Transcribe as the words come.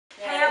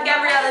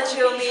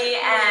Gabriella Cilmi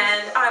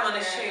and I'm on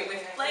a shoot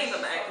with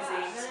Flavour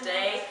magazine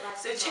today,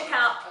 so check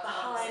out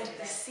behind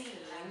the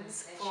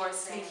scenes for a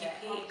sneaky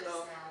peek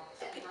of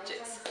the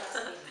pictures.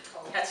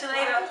 Catch you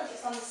later.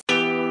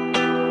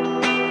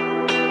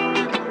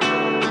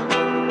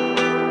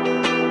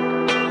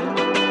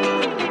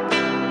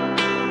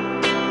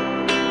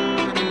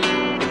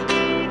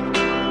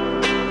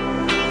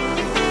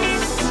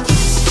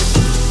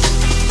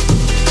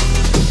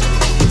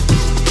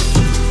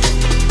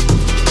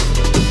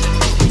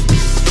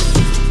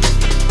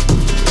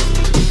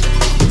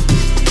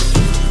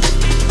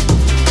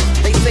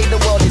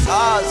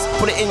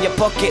 Put it in your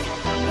pocket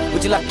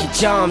with your lucky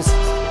charms.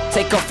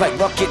 Take off like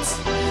rockets.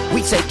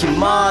 We taking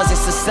Mars.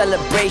 It's a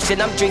celebration.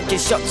 I'm drinking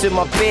shots with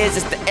my peers.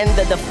 It's the end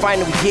of the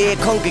final year.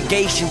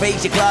 Congregation,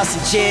 raise your glass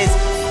and cheers.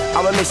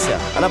 I'ma miss ya.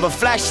 Another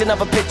flash,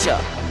 another picture.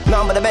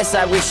 None but the best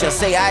I wish ya.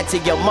 Say hi to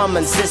your mum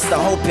and sister.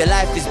 Hope your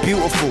life is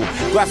beautiful.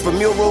 Graph a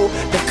mural,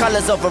 the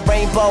colors of a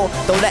rainbow.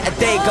 Don't let a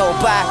day go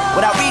by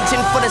without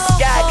reaching for the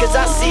sky, cause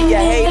I see your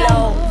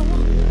halo.